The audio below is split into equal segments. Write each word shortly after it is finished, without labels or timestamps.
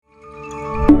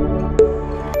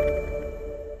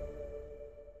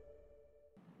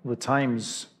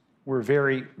times were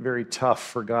very, very tough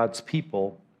for God's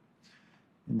people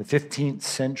in the 15th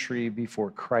century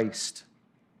before Christ.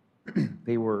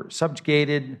 They were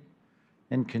subjugated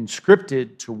and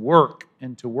conscripted to work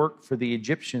for the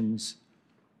Egyptians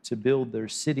to build their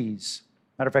cities.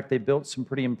 Matter of fact, they built some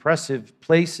pretty impressive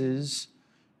places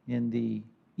in the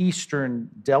eastern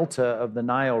delta of the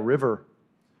Nile River.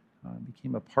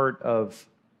 Became a part of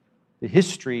the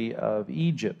history of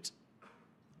Egypt.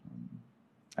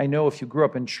 I know if you grew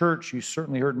up in church, you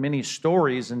certainly heard many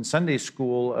stories in Sunday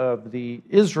school of the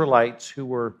Israelites who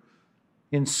were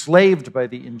enslaved by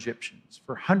the Egyptians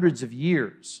for hundreds of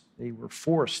years. They were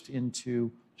forced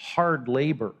into hard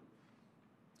labor.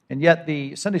 And yet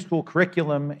the Sunday school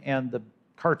curriculum and the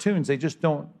cartoons, they just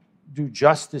don't do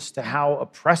justice to how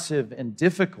oppressive and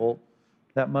difficult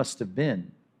that must have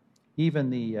been. Even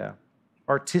the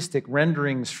artistic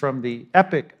renderings from the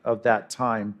epic of that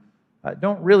time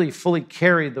don't really fully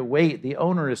carry the weight, the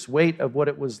onerous weight of what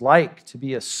it was like to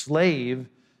be a slave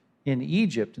in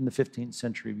Egypt in the 15th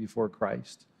century before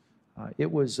Christ.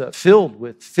 It was filled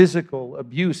with physical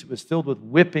abuse. It was filled with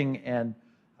whipping and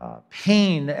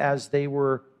pain as they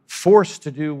were forced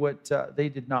to do what they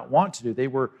did not want to do. They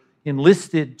were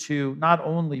enlisted to not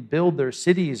only build their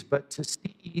cities, but to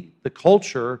see the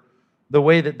culture the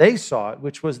way that they saw it,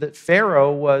 which was that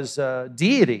Pharaoh was a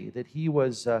deity, that he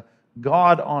was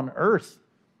God on earth.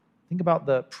 Think about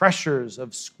the pressures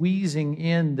of squeezing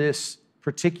in this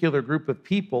particular group of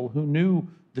people who knew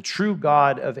the true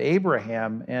God of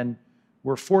Abraham and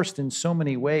were forced in so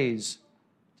many ways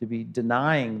to be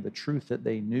denying the truth that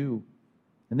they knew.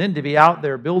 And then to be out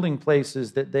there building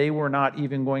places that they were not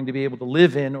even going to be able to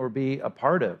live in or be a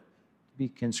part of, to be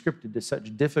conscripted to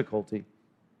such difficulty.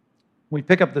 We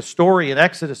pick up the story in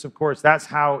Exodus, of course, that's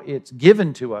how it's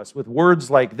given to us, with words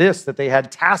like this, that they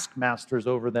had taskmasters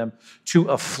over them to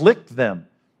afflict them.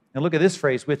 And look at this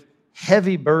phrase, with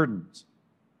heavy burdens.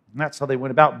 And that's how they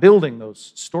went about building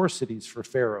those store cities for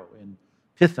Pharaoh in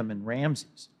Pithom and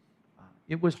Ramses.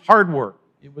 It was hard work.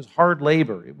 It was hard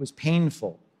labor. It was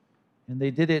painful. And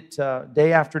they did it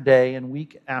day after day and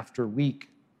week after week.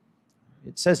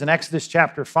 It says in Exodus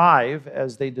chapter 5,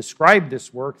 as they described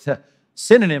this work, the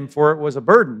synonym for it was a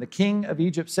burden. The king of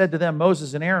Egypt said to them,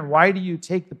 Moses and Aaron, why do you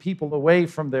take the people away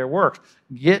from their work?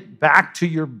 Get back to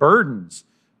your burdens.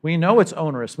 We know it's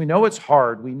onerous. We know it's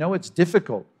hard. We know it's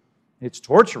difficult. It's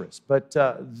torturous, but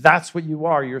that's what you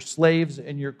are. You're slaves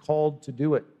and you're called to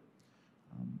do it.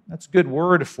 That's a good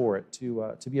word for it,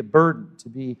 to be a burden, to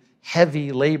be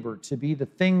heavy labor, to be the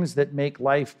things that make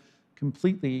life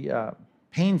completely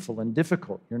painful and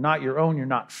difficult. You're not your own. You're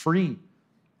not free.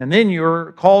 And then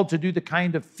you're called to do the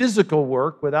kind of physical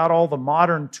work without all the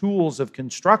modern tools of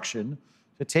construction,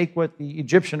 to take what the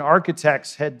Egyptian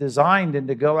architects had designed and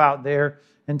to go out there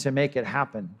and to make it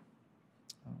happen.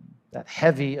 That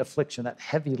heavy affliction, that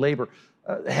heavy labor.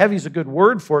 Heavy is a good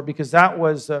word for it because that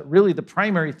was really the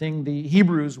primary thing the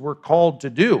Hebrews were called to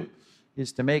do,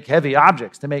 is to make heavy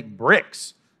objects, to make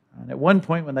bricks. And at one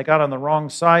point when they got on the wrong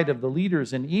side of the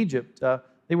leaders in Egypt,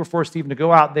 they were forced even to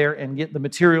go out there and get the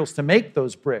materials to make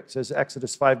those bricks. As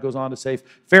Exodus 5 goes on to say,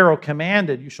 Pharaoh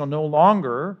commanded, you shall no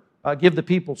longer give the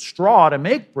people straw to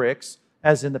make bricks,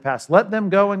 as in the past. Let them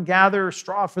go and gather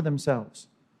straw for themselves.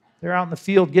 They're out in the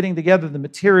field getting together the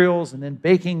materials and then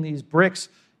baking these bricks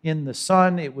in the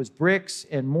sun. It was bricks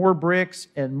and more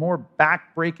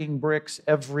back-breaking bricks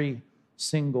every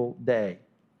single day.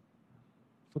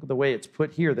 Look at the way it's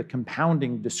put here, the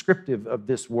compounding descriptive of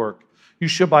this work. You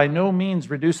shall by no means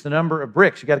reduce the number of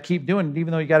bricks. You got to keep doing it,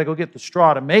 even though you got to go get the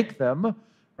straw to make them,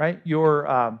 right?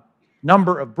 Your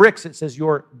number of bricks, it says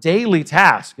your daily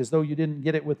task, as though you didn't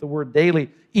get it with the word daily,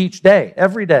 each day,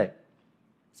 every day,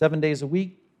 7 days a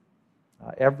week,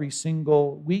 every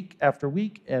single week after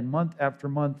week, and month after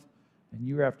month, and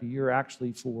year after year,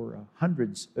 actually for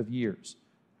hundreds of years,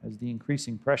 as the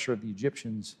increasing pressure of the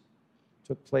Egyptians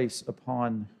took place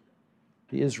upon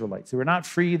the Israelites. They were not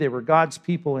free, they were God's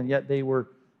people, and yet they were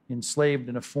enslaved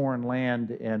in a foreign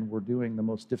land and were doing the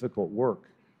most difficult work.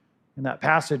 In that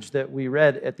passage that we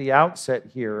read at the outset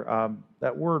here,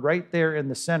 that word right there in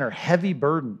the center, heavy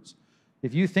burdens.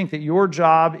 If you think that your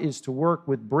job is to work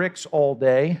with bricks all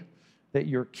day, that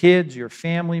your kids, your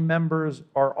family members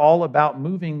are all about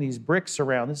moving these bricks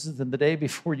around. This is the day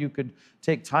before you could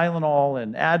take Tylenol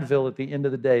and Advil at the end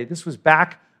of the day. This was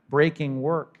back-breaking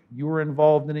work. You were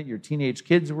involved in it. Your teenage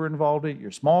kids were involved in it.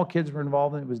 Your small kids were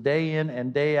involved in it. It was day in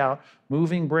and day out,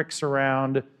 moving bricks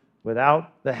around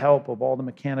without the help of all the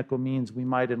mechanical means we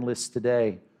might enlist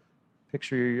today.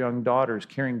 Picture your young daughters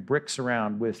carrying bricks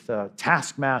around with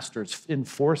taskmasters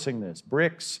enforcing this,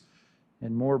 bricks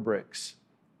and more bricks.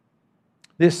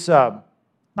 This,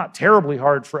 not terribly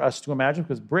hard for us to imagine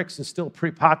because bricks is still a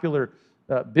pretty popular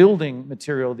building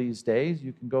material these days.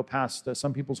 You can go past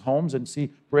some people's homes and see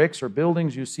bricks or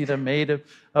buildings. You see them made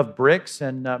of bricks,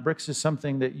 and bricks is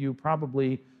something that you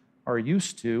probably are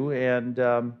used to. And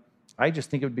I just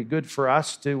think it would be good for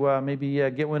us to maybe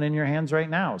get one in your hands right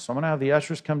now. So I'm going to have the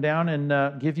ushers come down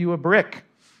and give you a brick.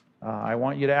 I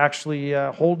want you to actually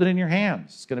hold it in your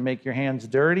hands. It's going to make your hands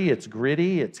dirty. It's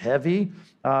gritty. It's heavy.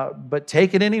 But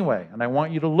take it anyway. And I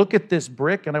want you to look at this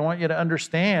brick, and I want you to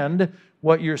understand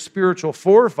what your spiritual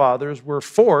forefathers were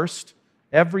forced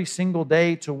every single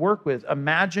day to work with.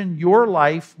 Imagine your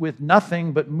life with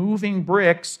nothing but moving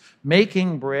bricks,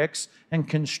 making bricks, and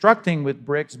constructing with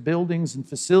bricks buildings and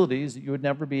facilities that you would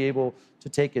never be able to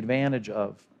take advantage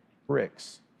of.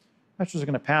 Bricks. Pastors are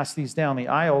going to pass these down the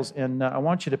aisles, and I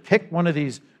want you to pick one of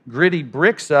these gritty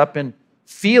bricks up and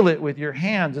feel it with your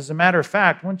hands. As a matter of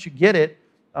fact, once you get it,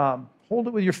 hold it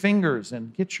with your fingers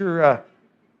and get your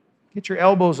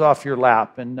elbows off your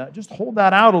lap and just hold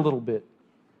that out a little bit.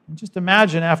 And just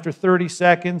imagine after 30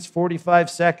 seconds, 45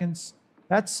 seconds,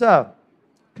 that's kind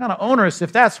of onerous.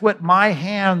 If that's what my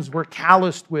hands were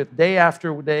calloused with day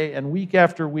after day and week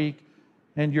after week,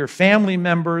 and your family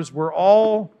members were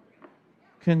all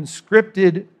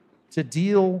conscripted to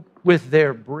deal with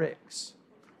their bricks.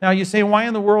 Now you say, why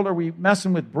in the world are we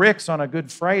messing with bricks on a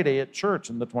Good Friday at church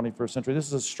in the 21st century? This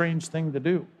is a strange thing to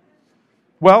do.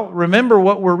 Well, remember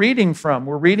what we're reading from.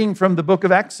 We're reading from the book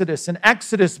of Exodus. And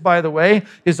Exodus, by the way,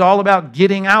 is all about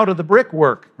getting out of the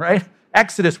brickwork, right?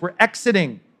 Exodus, we're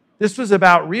exiting. This was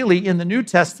about really, in the New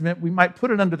Testament, we might put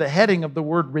it under the heading of the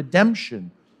word redemption.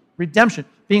 Redemption,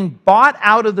 being bought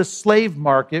out of the slave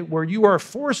market where you are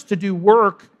forced to do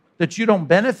work that you don't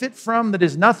benefit from, that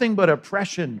is nothing but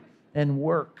oppression and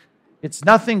work. It's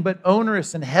nothing but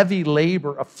onerous and heavy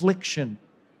labor, affliction.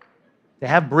 To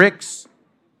have bricks,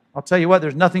 I'll tell you what,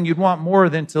 there's nothing you'd want more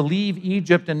than to leave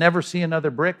Egypt and never see another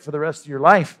brick for the rest of your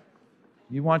life.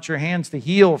 You want your hands to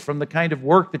heal from the kind of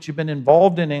work that you've been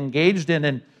involved in, engaged in,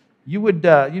 and you'd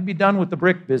be done with the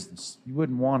brick business. You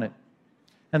wouldn't want it.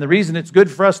 And the reason it's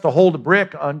good for us to hold a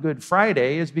brick on Good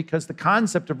Friday is because the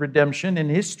concept of redemption in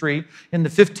history in the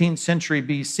 15th century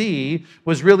BC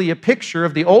was really a picture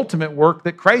of the ultimate work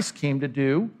that Christ came to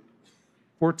do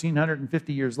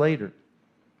 1,450 years later.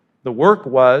 The work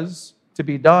was to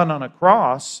be done on a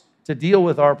cross to deal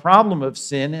with our problem of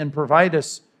sin and provide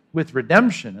us with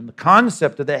redemption. And the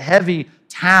concept of the heavy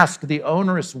task, the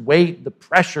onerous weight, the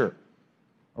pressure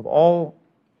of all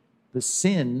the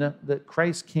sin that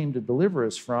Christ came to deliver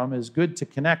us from is good to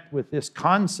connect with this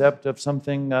concept of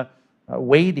something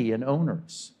weighty and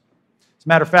onerous. As a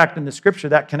matter of fact, in the Scripture,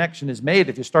 that connection is made.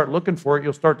 If you start looking for it,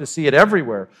 you'll start to see it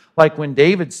everywhere. Like when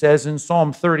David says in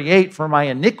Psalm 38, "For my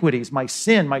iniquities, my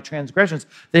sin, my transgressions,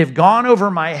 they've gone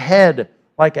over my head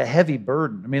like a heavy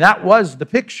burden." I mean, that was the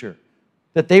picture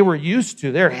that they were used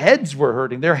to. Their heads were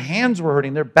hurting, their hands were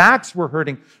hurting, their backs were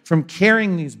hurting from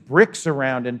carrying these bricks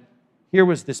around. And here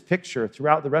was this picture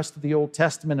throughout the rest of the Old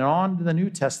Testament and on to the New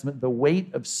Testament, the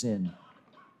weight of sin,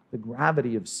 the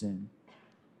gravity of sin,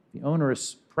 the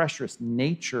onerous, precious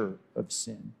nature of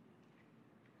sin.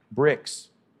 Bricks.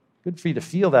 Good for you to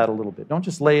feel that a little bit. Don't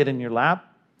just lay it in your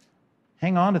lap.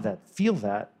 Hang on to that. Feel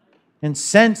that. And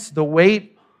sense the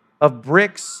weight of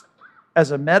bricks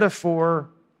as a metaphor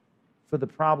for the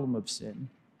problem of sin.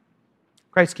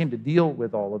 Christ came to deal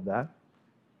with all of that.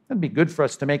 It'd be good for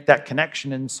us to make that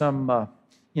connection in some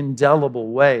indelible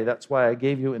way. That's why I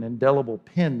gave you an indelible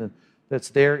pin that's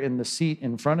there in the seat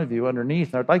in front of you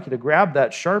underneath. I'd like you to grab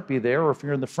that Sharpie there, or if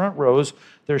you're in the front rows,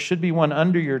 there should be one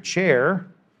under your chair.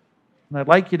 And I'd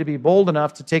like you to be bold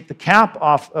enough to take the cap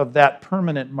off of that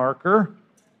permanent marker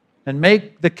and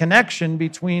make the connection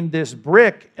between this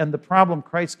brick and the problem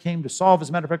Christ came to solve. As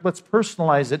a matter of fact, let's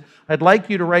personalize it. I'd like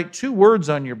you to write 2 words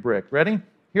on your brick. Ready?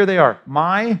 Here they are.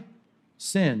 My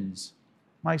sins.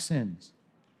 My sins.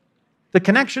 The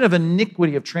connection of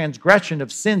iniquity, of transgression,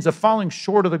 of sins, of falling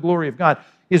short of the glory of God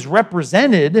is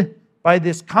represented by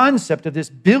this concept of this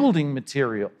building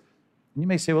material. And you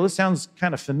may say, well, this sounds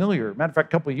kind of familiar. Matter of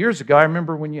fact, a couple of years ago, I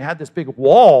remember when you had this big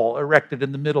wall erected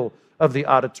in the middle of the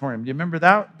auditorium. Do you remember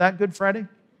that Good Friday?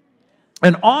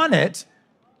 And on it,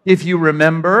 if you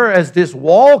remember, as this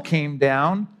wall came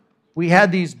down, we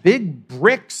had these big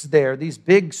bricks there, these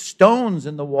big stones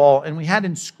in the wall, and we had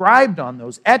inscribed on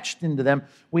those, etched into them,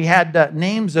 we had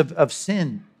names of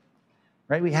sin,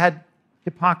 right? We had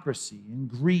hypocrisy and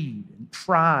greed and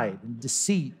pride and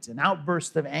deceit and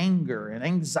outbursts of anger and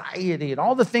anxiety and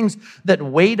all the things that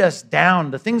weighed us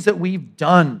down, the things that we've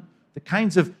done the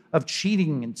kinds of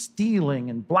cheating and stealing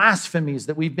and blasphemies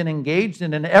that we've been engaged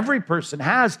in, and every person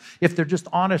has if they're just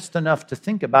honest enough to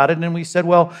think about it. And we said,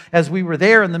 well, as we were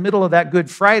there in the middle of that Good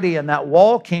Friday and that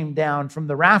wall came down from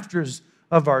the rafters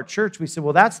of our church, we said,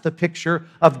 well, that's the picture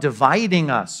of dividing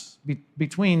us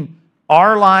between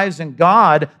our lives and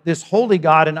God, this holy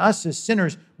God, and us as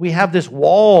sinners. We have this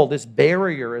wall, this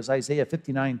barrier, as Isaiah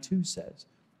 59:2 says.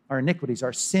 Our iniquities,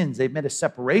 our sins, they've made a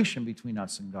separation between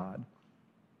us and God.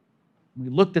 We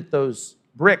looked at those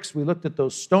bricks, we looked at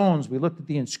those stones, we looked at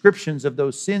the inscriptions of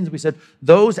those sins. We said,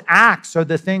 those acts are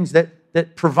the things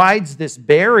that provides this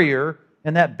barrier,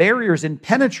 and that barrier is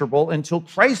impenetrable until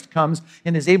Christ comes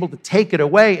and is able to take it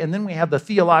away. And then we have the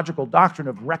theological doctrine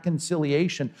of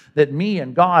reconciliation, that me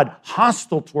and God,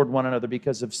 hostile toward one another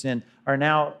because of sin, are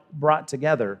now brought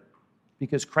together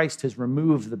because Christ has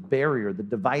removed the barrier, the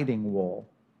dividing wall.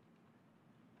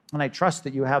 And I trust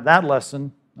that you have that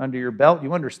lesson under your belt.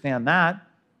 You understand that.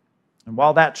 And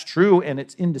while that's true and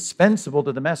it's indispensable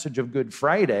to the message of Good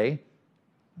Friday,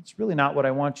 that's really not what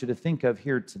I want you to think of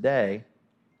here today.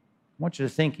 I want you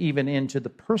to think even into the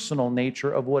personal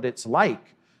nature of what it's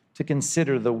like to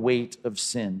consider the weight of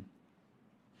sin.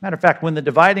 Matter of fact, when the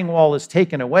dividing wall is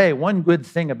taken away, one good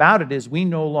thing about it is we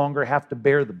no longer have to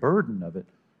bear the burden of it.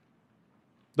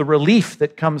 The relief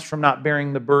that comes from not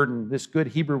bearing the burden, this good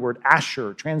Hebrew word,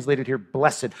 asher, translated here,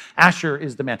 blessed. Asher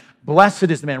is the man.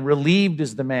 Blessed is the man. Relieved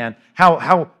is the man.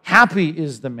 How happy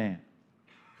is the man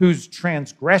whose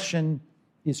transgression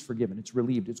is forgiven. It's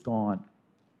relieved. It's gone.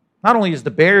 Not only is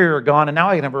the barrier gone, and now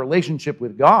I can have a relationship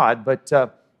with God, but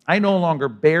I no longer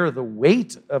bear the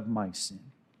weight of my sin.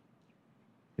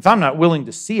 If I'm not willing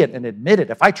to see it and admit it,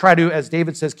 if I try to, as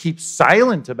David says, keep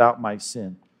silent about my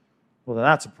sin, well, then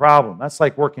that's a problem. That's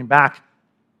like working back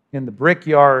in the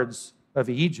brickyards of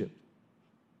Egypt.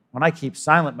 When I keep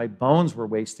silent, my bones were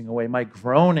wasting away, my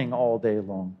groaning all day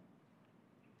long.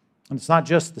 And it's not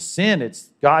just the sin,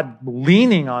 it's God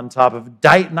leaning on top of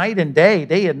it night and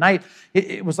day and night.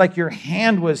 It was like your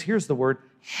hand was, here's the word,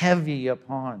 heavy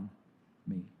upon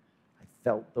me. I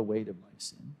felt the weight of my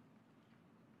sin.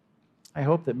 I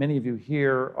hope that many of you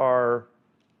here are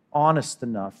honest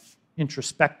enough,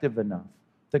 introspective enough,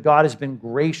 that God has been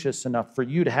gracious enough for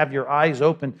you to have your eyes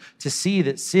open to see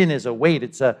that sin is a weight.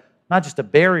 It's not just a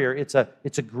barrier, it's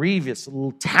a grievous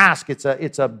task. It's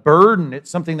a burden. It's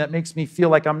something that makes me feel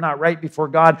like I'm not right before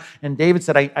God. And David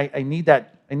said, I need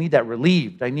that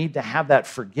relieved. I need to have that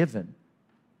forgiven.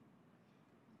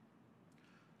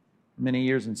 For many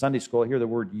years in Sunday school, I hear the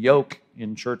word yoke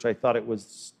in church. I thought it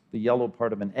was the yellow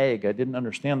part of an egg. I didn't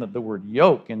understand that the word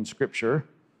yoke in Scripture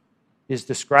is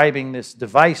describing this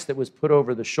device that was put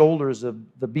over the shoulders of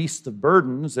the beast of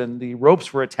burdens, and the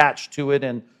ropes were attached to it,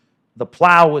 and the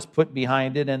plow was put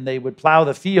behind it, and they would plow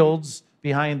the fields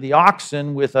behind the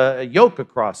oxen with a yoke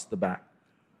across the back.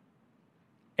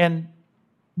 And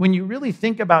when you really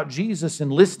think about Jesus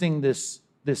enlisting this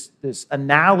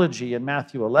analogy in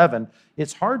Matthew 11,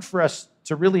 it's hard for us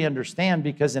to really understand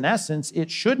because, in essence, it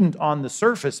shouldn't on the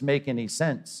surface make any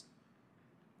sense.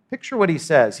 Picture what he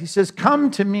says. He says,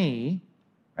 come to me,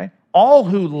 right, all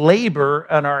who labor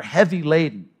and are heavy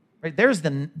laden. Right? There's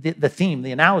the theme,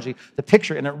 the analogy, the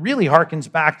picture, and it really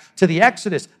harkens back to the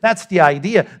Exodus. That's the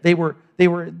idea. They were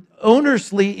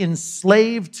ownerously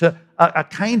enslaved to a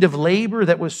kind of labor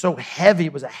that was so heavy.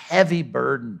 It was a heavy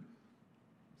burden,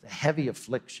 a heavy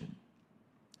affliction.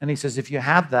 And he says, if you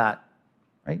have that,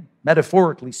 right,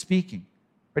 metaphorically speaking,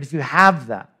 right, if you have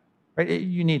that, right,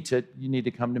 you need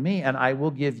to come to me, and I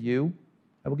will give you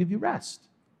rest.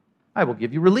 I will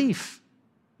give you relief.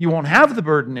 You won't have the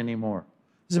burden anymore.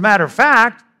 As a matter of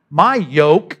fact, my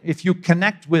yoke, if you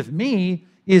connect with me,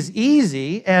 is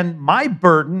easy, and my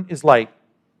burden is light.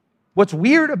 What's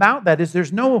weird about that is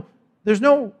there's no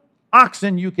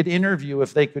oxen you could interview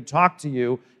if they could talk to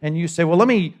you, and you say, well, let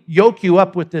me yoke you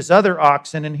up with this other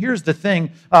oxen, and here's the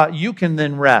thing, you can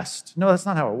then rest. No, that's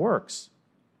not how it works,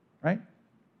 right?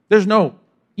 There's no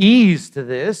ease to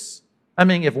this. I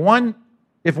mean, if one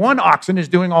oxen is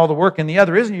doing all the work and the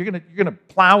other isn't, you're gonna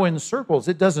plow in circles.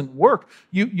 It doesn't work.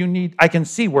 You need. I can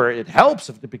see where it helps.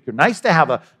 It'd be nice to have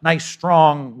a nice,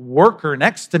 strong worker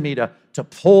next to me to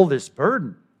pull this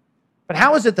burden. But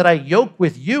how is it that I yoke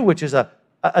with you, which is a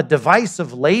device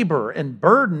of labor and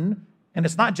burden, and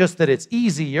it's not just that it's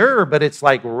easier, but it's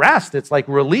like rest. It's like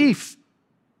relief.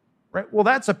 Right? Well,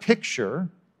 that's a picture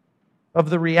of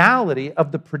the reality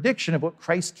of the prediction of what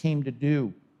Christ came to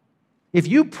do. If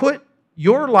you put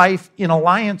your life in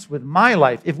alliance with my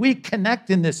life, if we connect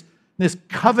in this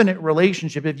covenant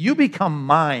relationship, if you become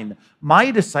mine, my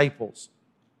disciples,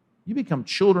 you become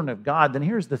children of God, then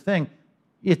here's the thing.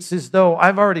 It's as though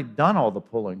I've already done all the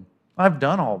pulling. I've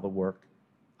done all the work.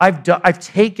 I've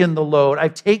taken the load.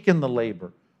 I've taken the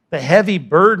labor. The heavy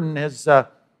burden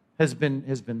has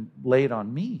been laid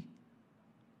on me.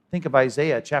 Think of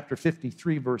Isaiah chapter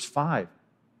 53, verse 5.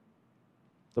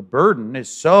 The burden is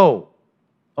so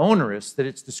onerous that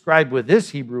it's described with this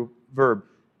Hebrew verb,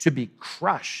 to be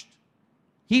crushed.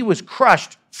 He was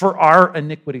crushed for our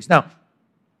iniquities. Now,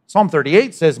 Psalm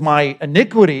 38 says, my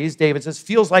iniquities, David says,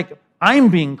 feels like I'm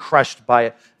being crushed by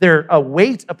it. They're a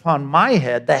weight upon my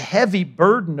head, the heavy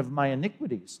burden of my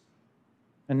iniquities.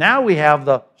 And now we have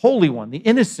the Holy One, the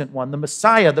innocent one, the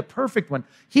Messiah, the perfect one.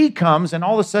 He comes, and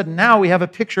all of a sudden now we have a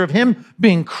picture of him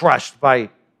being crushed by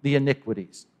the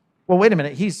iniquities. Well, wait a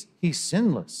minute. He's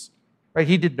sinless, right?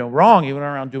 He did no wrong. He went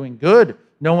around doing good.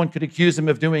 No one could accuse him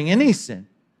of doing any sin.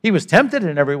 He was tempted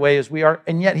in every way as we are,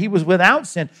 and yet he was without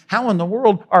sin. How in the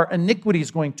world are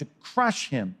iniquities going to crush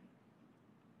him?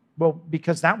 Well,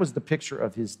 because that was the picture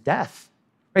of his death,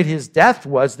 right? His death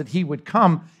was that he would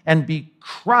come and be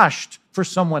crushed for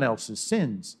someone else's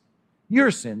sins.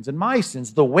 Your sins and my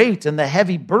sins, the weight and the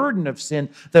heavy burden of sin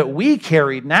that we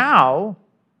carry now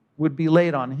would be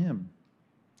laid on him.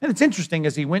 And it's interesting,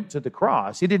 as he went to the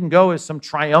cross, he didn't go as some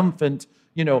triumphant,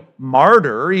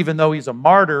 martyr, even though he's a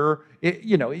martyr.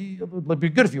 It would be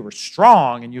good if you were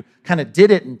strong and you kind of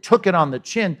did it and took it on the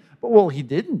chin. But, well, he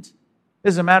didn't.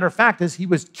 As a matter of fact, as he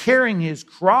was carrying his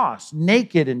cross,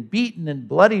 naked and beaten and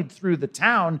bloodied through the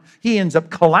town, he ends up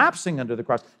collapsing under the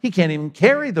cross. He can't even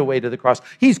carry the weight of the cross.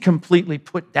 He's completely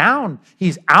put down.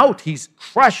 He's out. He's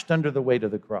crushed under the weight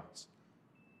of the cross.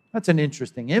 That's an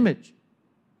interesting image.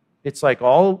 It's like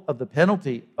all of the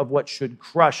penalty of what should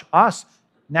crush us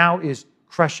now is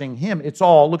crushing him. It's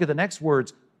all, look at the next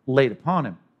words, laid upon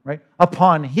him, right?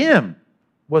 Upon him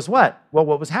was what? Well,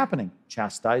 what was happening?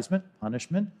 Chastisement,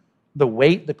 punishment. The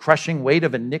weight, the crushing weight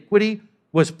of iniquity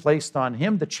was placed on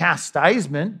him. The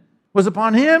chastisement was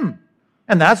upon him.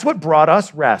 And that's what brought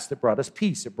us rest. It brought us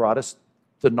peace. It brought us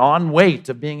the non-weight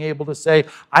of being able to say,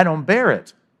 I don't bear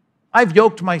it. I've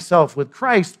yoked myself with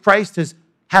Christ. Christ has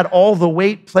had all the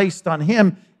weight placed on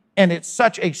him, and it's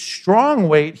such a strong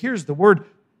weight. Here's the word,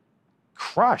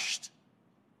 crushed.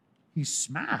 He's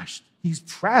smashed. He's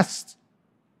pressed.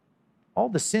 All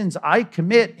the sins I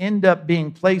commit end up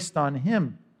being placed on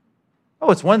him.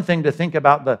 Oh, it's one thing to think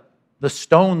about the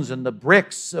stones and the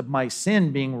bricks of my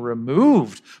sin being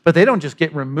removed, but they don't just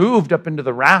get removed up into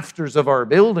the rafters of our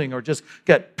building or just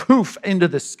get poof into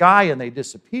the sky and they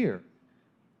disappear.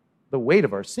 The weight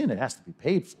of our sin, it has to be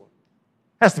paid for.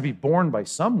 It has to be borne by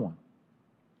someone.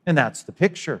 And that's the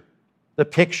picture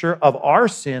of our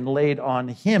sin laid on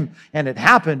him. And it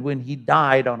happened when he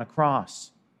died on a cross.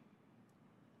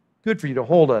 Good for you to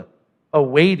hold a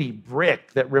weighty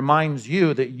brick that reminds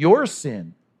you that your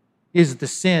sin is the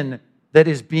sin that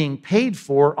is being paid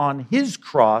for on his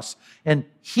cross, and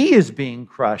he is being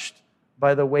crushed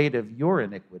by the weight of your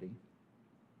iniquity.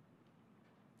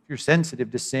 If you're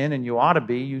sensitive to sin, and you ought to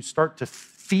be, you start to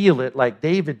feel it like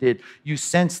David did. You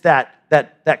sense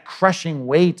that crushing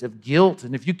weight of guilt,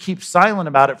 and if you keep silent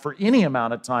about it for any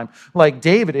amount of time, like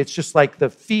David, it's just like the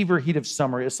fever heat of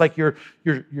summer. It's like your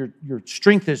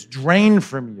strength is drained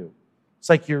from you. It's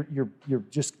like you're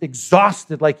just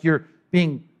exhausted, like you're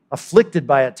being afflicted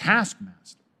by a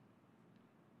taskmaster.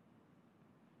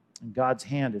 And God's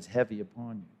hand is heavy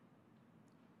upon you.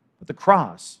 But the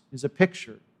cross is a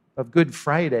picture of Good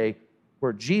Friday,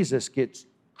 where Jesus gets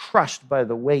crushed by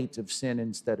the weight of sin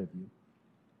instead of you.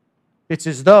 It's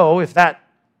as though if that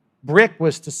brick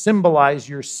was to symbolize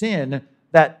your sin,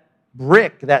 that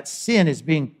brick, that sin, is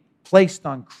being placed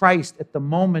on Christ at the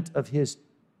moment of his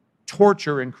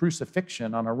torture and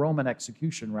crucifixion on a Roman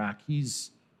execution rack.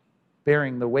 He's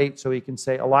bearing the weight so he can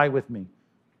say, ally with me.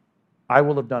 I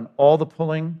will have done all the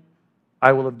pulling.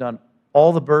 I will have done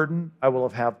all the burden. I will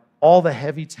have all the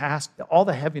heavy task. All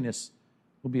the heaviness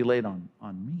will be laid on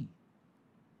me.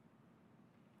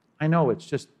 I know it's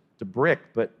just a brick,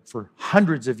 but for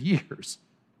hundreds of years,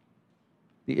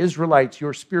 the Israelites,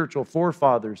 your spiritual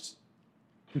forefathers,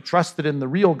 who trusted in the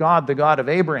real God, the God of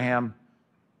Abraham,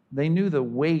 they knew the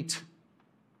weight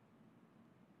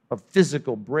of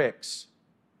physical bricks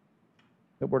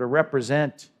that were to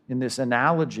represent, in this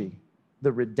analogy,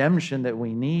 the redemption that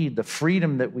we need, the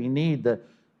freedom that we need,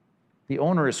 the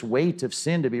onerous weight of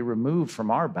sin to be removed from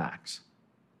our backs.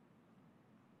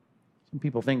 Some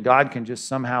people think God can just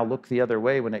somehow look the other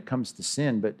way when it comes to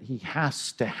sin, but he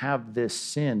has to have this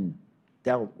sin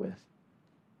dealt with.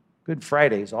 Good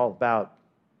Friday is all about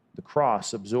the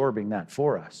cross absorbing that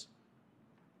for us.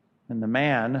 And the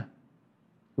man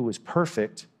who was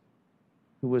perfect,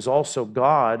 who was also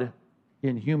God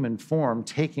in human form,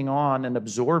 taking on and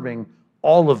absorbing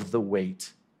all of the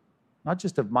weight not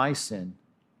just of my sin,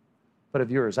 but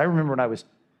of yours. I remember when I was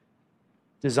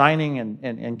designing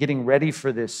and getting ready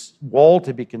for this wall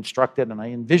to be constructed, and I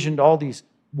envisioned all these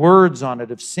words on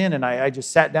it of sin, and I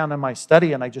just sat down in my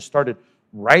study and I just started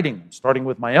writing, starting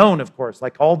with my own, of course,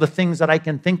 like all the things that I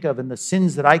can think of and the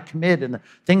sins that I commit and the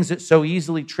things that so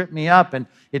easily trip me up. And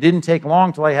it didn't take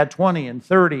long till I had 20 and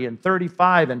 30 and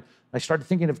 35, and I started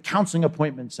thinking of counseling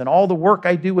appointments and all the work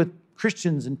I do with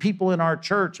Christians and people in our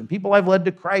church and people I've led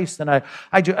to Christ. And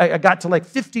I got to like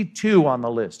 52 on the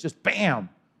list, just bam.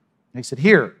 And he said,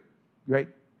 here, right,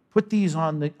 put these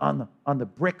on the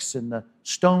bricks and the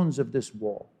stones of this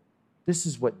wall. This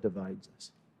is what divides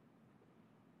us.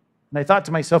 And I thought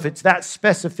to myself, it's that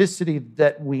specificity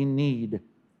that we need.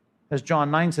 As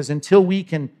John 9 says, until we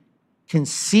can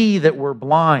see that we're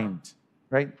blind,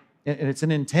 right? And it's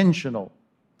an intentional,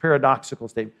 paradoxical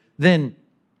statement. Then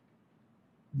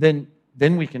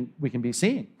we can be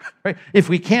seeing, right? If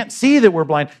we can't see that we're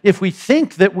blind, if we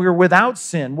think that we're without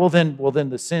sin, well then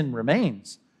the sin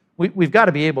remains. We've got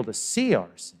to be able to see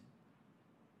our sin.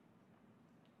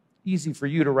 Easy for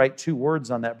you to write 2 words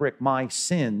on that brick, my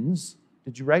sins.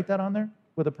 Did you write that on there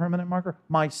with a permanent marker?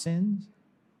 My sins?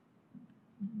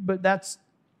 But that's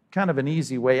kind of an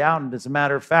easy way out. And as a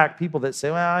matter of fact, people that say,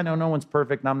 well, I know no one's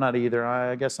perfect and I'm not either.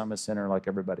 I guess I'm a sinner like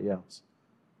everybody else.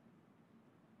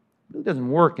 It really doesn't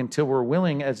work until we're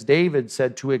willing, as David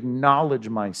said, to acknowledge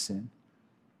my sin.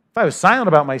 If I was silent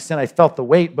about my sin, I felt the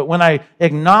weight. But when I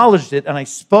acknowledged it and I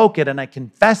spoke it and I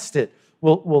confessed it,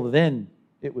 well, then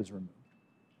it was removed.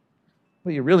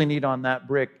 What you really need on that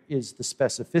brick is the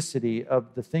specificity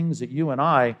of the things that you and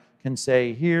I can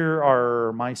say, here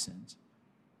are my sins.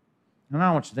 And I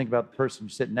don't want you to think about the person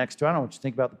you're sitting next to. I don't want you to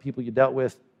think about the people you dealt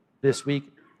with this week.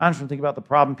 I don't want you to think about the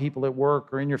problem people at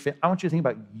work or in your family. I want you to think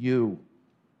about you.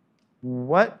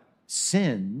 What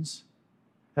sins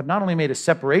have not only made a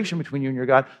separation between you and your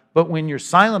God, but when you're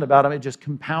silent about them, it just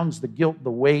compounds the guilt, the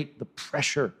weight, the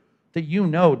pressure that you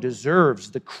know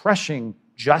deserves the crushing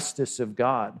justice of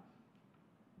God.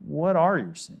 What are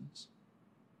your sins?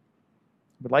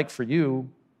 I would like for you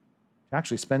to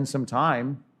actually spend some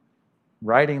time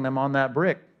writing them on that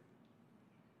brick.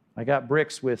 I got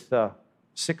bricks with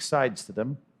 6 sides to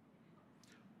them,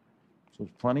 so there's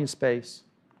plenty of space.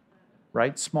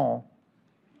 Write small.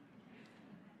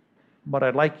 But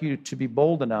I'd like you to be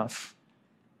bold enough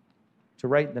to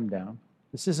write them down.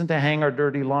 This isn't to hang our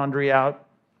dirty laundry out.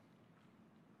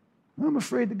 I'm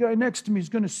afraid the guy next to me is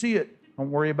going to see it.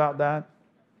 Don't worry about that.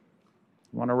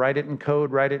 You want to write it in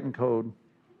code, write it in code.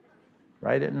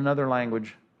 Write it in another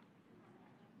language.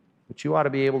 But you ought to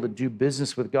be able to do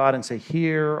business with God and say,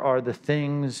 here are the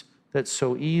things that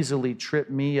so easily trip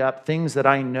me up, things that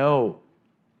I know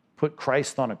put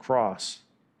Christ on a cross.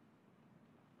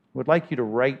 I would like you to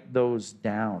write those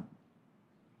down.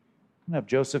 I'm going to have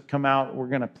Joseph come out. We're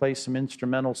going to play some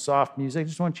instrumental soft music. I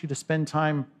just want you to spend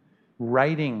time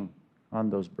writing on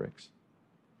those bricks.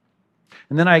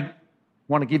 And then I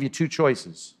want to give you 2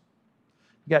 choices.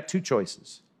 You got 2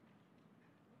 choices.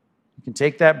 You can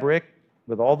take that brick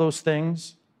with all those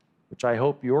things, which I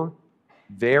hope you're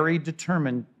very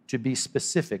determined to be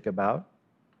specific about,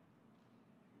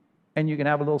 and you can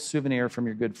have a little souvenir from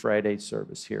your Good Friday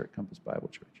service here at Compass Bible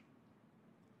Church.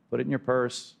 Put it in your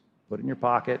purse, put it in your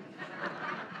pocket,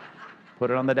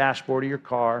 put it on the dashboard of your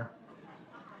car.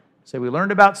 Say, we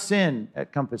learned about sin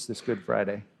at Compass this Good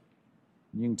Friday.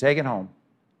 You can take it home.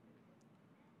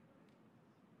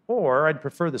 Or I'd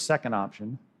prefer the second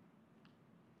option.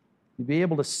 You'd be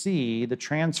able to see the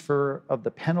transfer of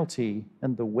the penalty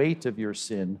and the weight of your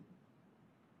sin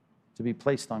to be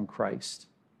placed on Christ.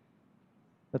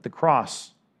 That the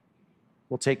cross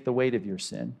will take the weight of your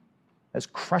sin, as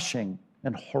crushing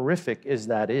and horrific as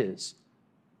that is.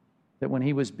 That when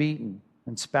he was beaten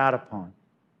and spat upon,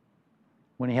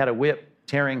 when he had a whip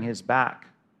tearing his back,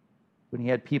 when he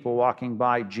had people walking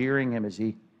by jeering him as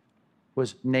he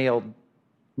was nailed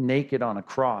naked on a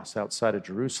cross outside of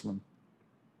Jerusalem,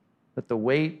 that the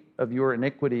weight of your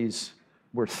iniquities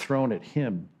were thrown at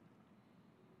him.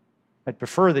 I'd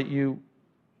prefer that you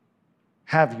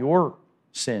have your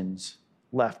sins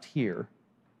left here.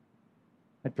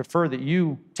 I'd prefer that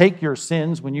you take your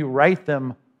sins when you write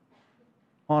them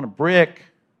on a brick.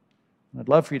 I'd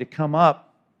love for you to come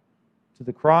up to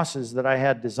the crosses that I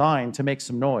had designed to make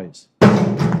some noise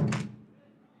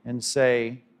and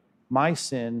say, my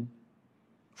sin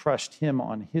crushed him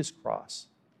on his cross.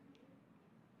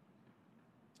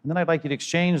 And then I'd like you to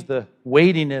exchange the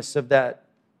weightiness of that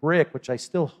brick, which I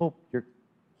still hope you're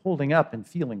holding up and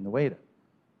feeling the weight of,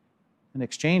 and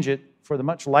exchange it for the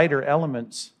much lighter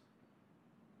elements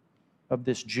of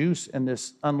this juice and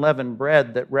this unleavened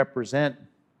bread that represent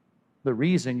the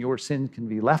reason your sin can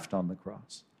be left on the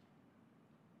cross.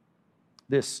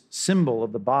 This symbol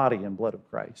of the body and blood of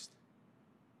Christ.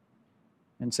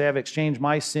 And say, I've exchanged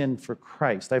my sin for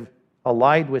Christ. I've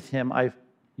allied with him. I've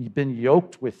been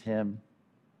yoked with him.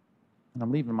 And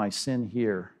I'm leaving my sin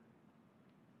here.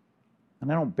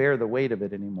 And I don't bear the weight of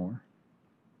it anymore.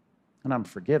 And I'm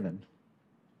forgiven.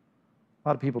 A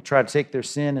lot of people try to take their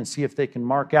sin and see if they can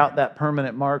mark out that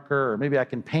permanent marker, or maybe I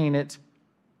can paint it,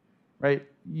 right?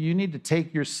 You need to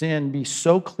take your sin, be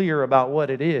so clear about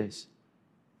what it is,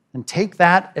 and take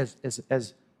that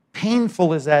as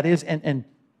painful as that is, and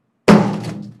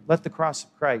let the cross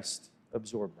of Christ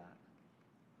absorb that.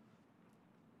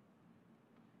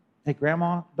 Hey,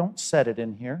 Grandma, don't set it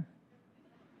in here.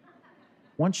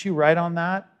 Once you write on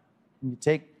that, and you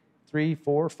take 3,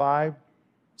 4, 5,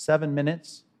 7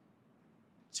 minutes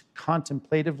to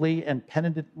contemplatively and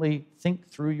penitently think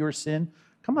through your sin,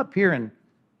 come up here and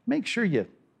make sure you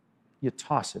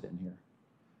toss it in here.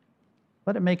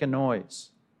 Let it make a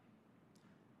noise.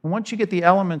 And once you get the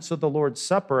elements of the Lord's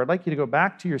Supper, I'd like you to go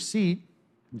back to your seat.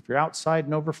 If you're outside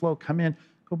in overflow, come in.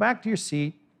 Go back to your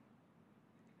seat.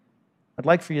 I'd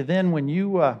like for you then, when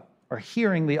you are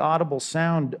hearing the audible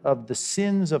sound of the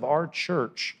sins of our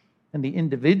church and the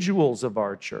individuals of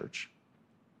our church,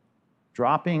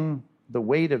 dropping the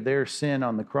weight of their sin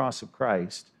on the cross of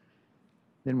Christ,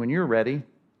 then when you're ready,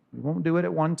 we won't do it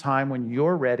at one time. When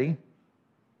you're ready,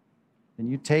 then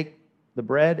you take the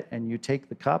bread and you take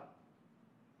the cup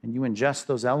and you ingest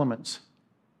those elements.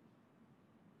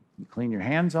 You clean your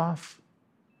hands off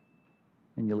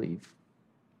and you leave.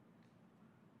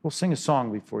 We'll sing a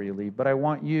song before you leave, but I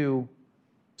want you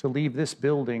to leave this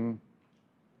building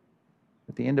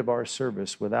at the end of our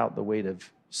service without the weight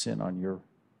of sin on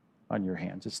your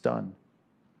hands. It's done.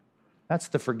 That's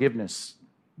the forgiveness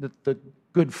that the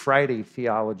Good Friday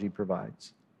theology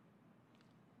provides.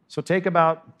 So take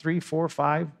about 3, 4,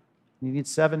 5, you need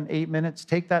 7, 8 minutes.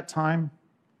 Take that time,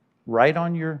 write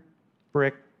on your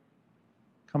brick,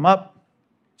 come up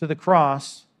to the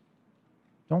cross.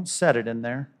 Don't set it in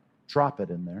there, drop it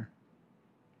in there.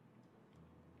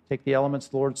 Take the elements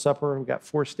of the Lord's Supper. We've got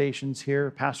 4 stations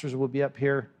here. Pastors will be up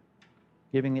here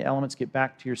giving the elements. Get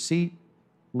back to your seat.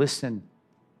 Listen.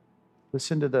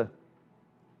 Listen to the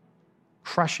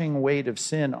crushing weight of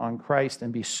sin on Christ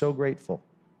and be so grateful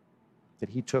that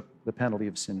he took the penalty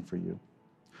of sin for you.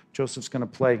 Joseph's going to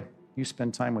play. You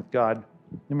spend time with God.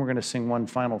 Then we're going to sing one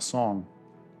final song.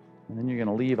 And then you're going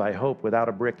to leave, I hope, without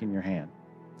a brick in your hand.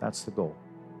 That's the goal.